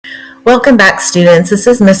Welcome back, students. This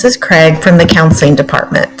is Mrs. Craig from the Counseling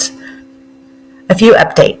Department. A few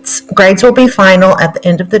updates. Grades will be final at the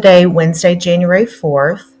end of the day, Wednesday, January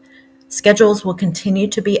 4th. Schedules will continue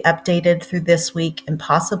to be updated through this week and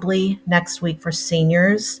possibly next week for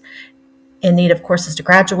seniors in need of courses to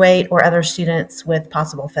graduate or other students with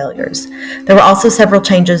possible failures. There were also several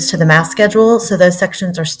changes to the math schedule, so those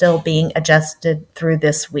sections are still being adjusted through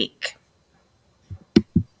this week.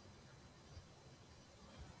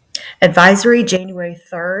 Advisory, January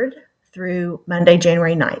 3rd through Monday,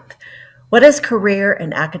 January 9th. What is career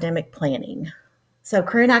and academic planning? So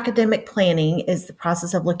career and academic planning is the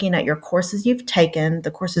process of looking at your courses you've taken, the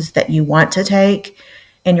courses that you want to take,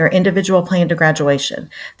 and your individual plan to graduation.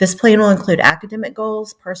 This plan will include academic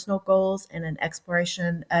goals, personal goals, and an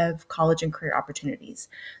exploration of college and career opportunities.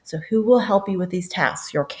 So who will help you with these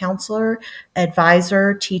tasks? Your counselor,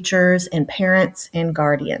 advisor, teachers, and parents and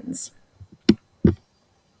guardians.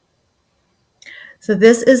 So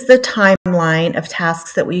this is the timeline of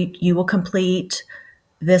tasks that you will complete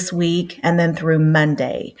this week and then through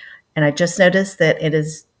Monday. And I just noticed that it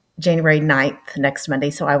is January 9th, next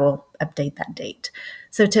Monday, so I will update that date.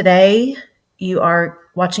 So today you are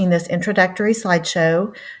watching this introductory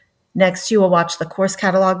slideshow. Next, you will watch the course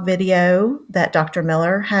catalog video that Dr.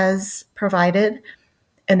 Miller has provided.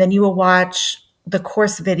 And then you will watch the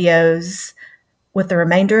course videos with the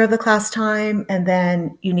remainder of the class time. And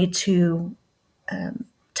then you need to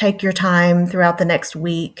take your time throughout the next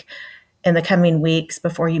week and the coming weeks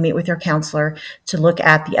before you meet with your counselor to look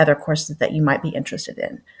at the other courses that you might be interested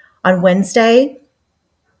in. On Wednesday,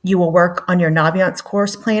 you will work on your Naviance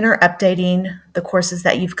course planner, updating the courses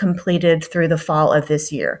that you've completed through the fall of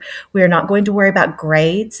this year. We are not going to worry about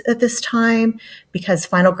grades at this time because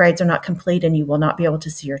final grades are not complete and you will not be able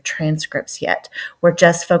to see your transcripts yet. We're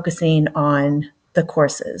just focusing on the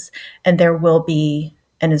courses, and there will be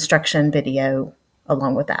an instruction video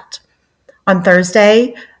along with that. On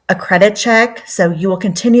Thursday, a credit check. So you will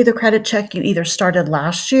continue the credit check you either started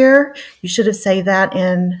last year. You should have saved that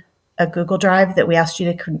in a Google Drive that we asked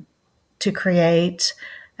you to create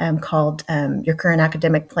called your current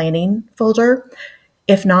academic planning folder.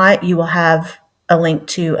 If not, you will have a link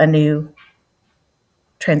to a new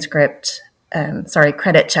credit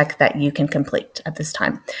check that you can complete at this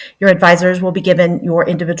time. Your advisors will be given your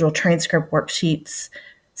individual transcript worksheets,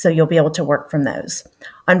 so you'll be able to work from those.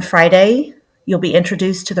 On Friday, you'll be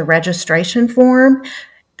introduced to the registration form.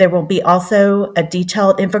 There will be also a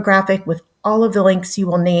detailed infographic with all of the links you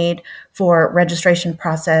will need for registration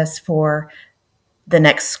process for the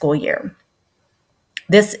next school year.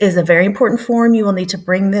 This is a very important form. You will need to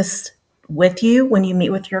bring this with you when you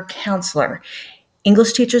meet with your counselor.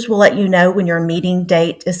 English teachers will let you know when your meeting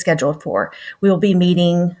date is scheduled for. We will be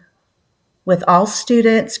meeting with all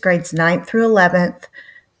students, grades 9th through 11th,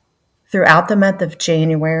 throughout the month of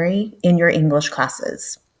January in your English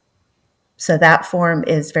classes. So that form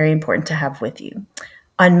is very important to have with you.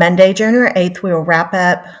 On Monday, January 8th, we will wrap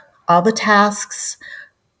up all the tasks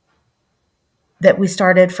that we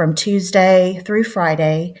started from Tuesday through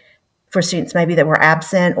Friday for students maybe that were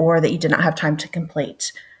absent or that you did not have time to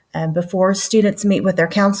complete. Before students meet with their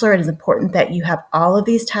counselor, it is important that you have all of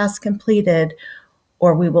these tasks completed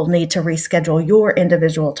or we will need to reschedule your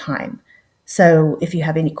individual time. So if you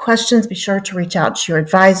have any questions, be sure to reach out to your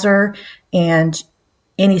advisor, and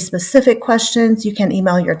any specific questions, you can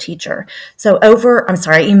email your teacher.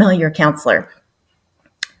 Email your counselor.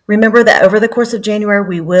 Remember that over the course of January,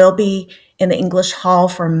 we will be in the English hall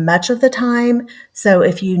for much of the time. So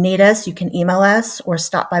if you need us, you can email us or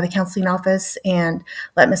stop by the counseling office and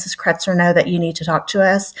let Mrs. Kretzer know that you need to talk to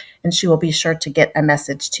us, and she will be sure to get a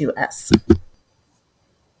message to us.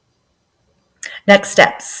 Next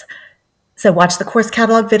steps. So watch the course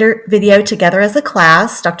catalog video together as a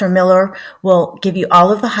class. Dr. Miller will give you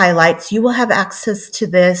all of the highlights. You will have access to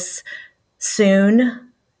this soon,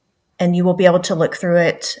 and you will be able to look through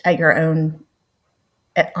it on your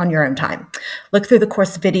own time. Look through the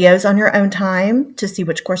course videos on your own time to see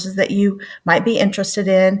which courses that you might be interested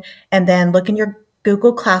in, and then look in your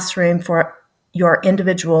Google Classroom for your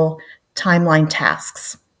individual timeline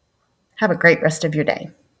tasks. Have a great rest of your day.